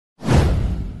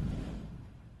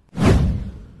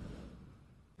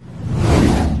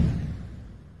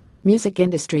Music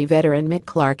industry veteran Mick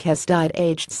Clark has died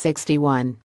aged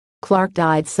 61. Clark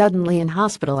died suddenly in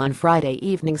hospital on Friday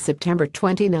evening, September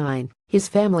 29, his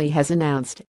family has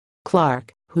announced.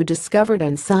 Clark, who discovered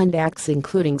unsigned acts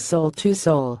including Soul II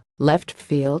Soul, Left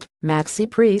Field, Maxi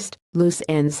Priest, Loose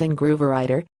Ends and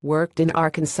Grooverider, worked in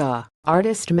Arkansas,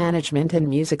 artist management and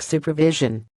music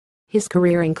supervision. His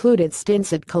career included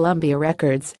stints at Columbia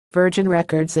Records, Virgin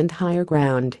Records and Higher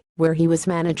Ground, where he was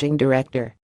managing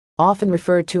director. Often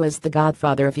referred to as the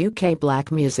godfather of UK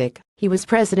black music, he was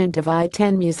president of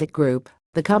I-10 Music Group,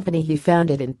 the company he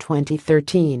founded in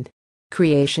 2013.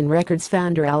 Creation Records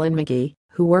founder Alan McGee,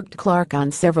 who worked Clark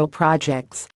on several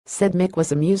projects, said Mick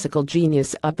was a musical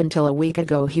genius. Up until a week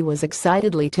ago he was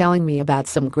excitedly telling me about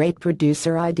some great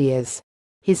producer ideas.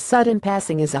 His sudden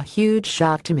passing is a huge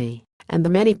shock to me, and the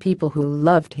many people who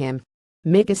loved him.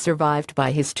 Mick is survived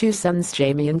by his two sons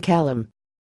Jamie and Callum.